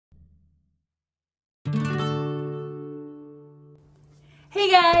Hey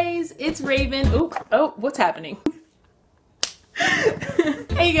guys, it's Raven. Oh, what's happening?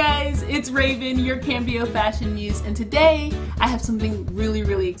 Hey guys, it's Raven, your Cameo fashion muse, and today I have something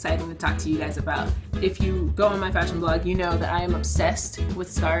really exciting to talk to you guys about. If you go on my fashion blog, you know that I am obsessed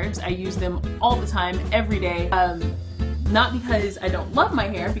with scarves. I use them all the time, every day. Not because I don't love my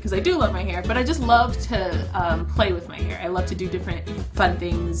hair, because I do love my hair, but I just love to play with my hair. I love to do different fun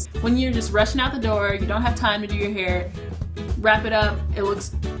things. When you're just rushing out the door, you don't have time to do your hair, wrap it up, it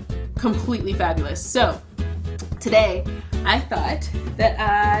looks completely fabulous. So today I thought that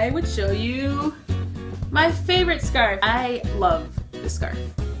I would show you my favorite scarf. I love this scarf.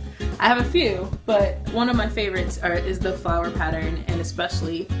 I have a few, but one of my favorites is the flower pattern, and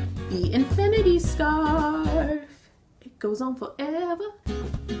especially the infinity scarf. It goes on forever.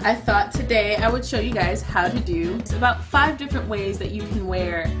 I thought today I would show you guys how to do about 5 different ways that you can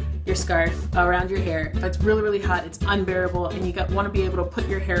wear your scarf around your hair. It's really hot, it's unbearable, and you want to be able to put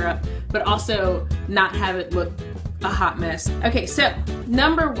your hair up, but also not have it look a hot mess. Okay, so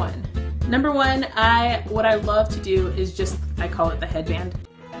number one, what I love to do is just, I call it the headband.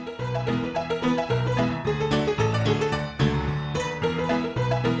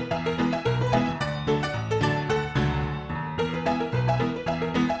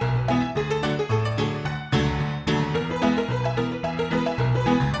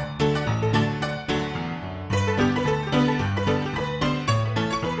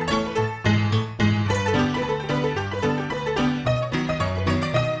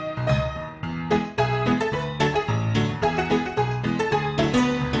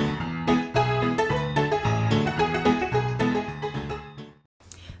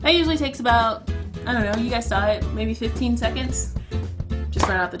 That usually takes about, I don't know, you guys saw it, maybe 15 seconds. Just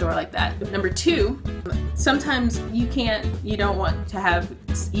run out the door like that. Number 2, sometimes you don't want to have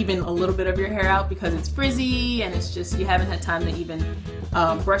even a little bit of your hair out because it's frizzy and it's just, you haven't had time to even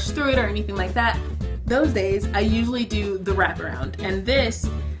brush through it or anything like that. Those days, I usually do the wraparound, and this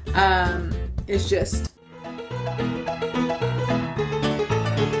is just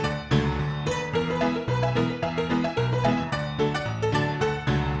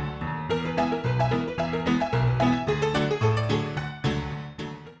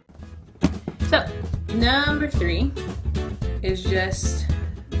so, number 3 is just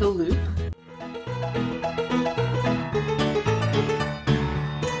the loop.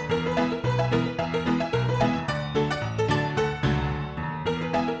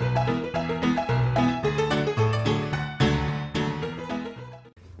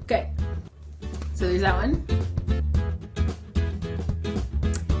 Okay, so there's that one.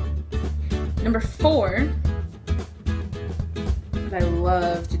 Number 4, what I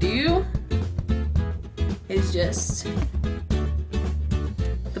love to do is just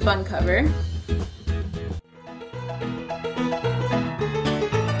the bun cover.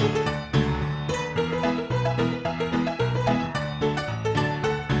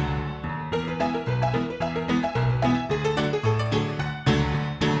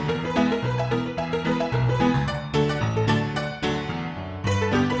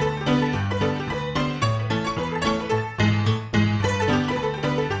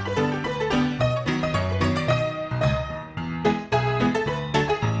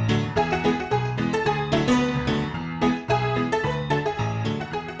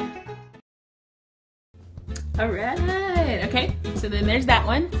 Alright, okay, so then there's that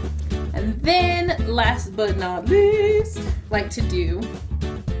one. And then, last but not least, like to do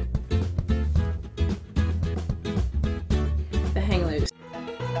the hang loose.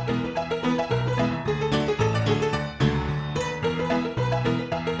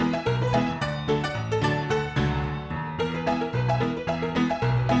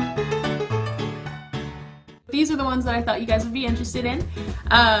 These are the ones that I thought you guys would be interested in.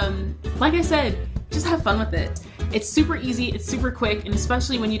 Like I said, just have fun with it. It's super easy, it's super quick, and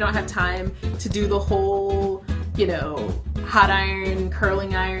especially when you don't have time to do the whole, hot iron,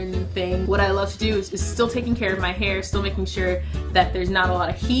 curling iron thing. What I love to do is still taking care of my hair, still making sure that there's not a lot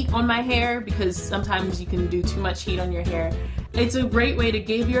of heat on my hair, because sometimes you can do too much heat on your hair. It's a great way to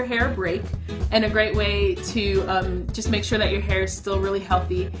give your hair a break, and a great way to just make sure that your hair is still really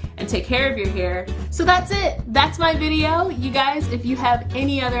healthy and take care of your hair. So that's it. That's my video. You guys, if you have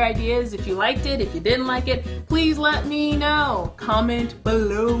any other ideas, if you liked it, if you didn't like it, please let me know. Comment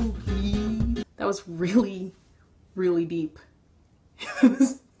below, please. That was really deep.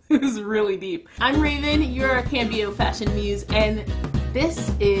 It was really deep. I'm Raven, you're a Cameo fashion muse, and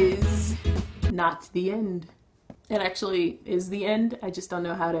this is not the end. It actually is the end. I just don't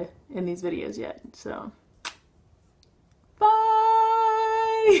know how to end these videos yet. So,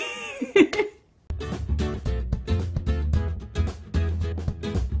 bye!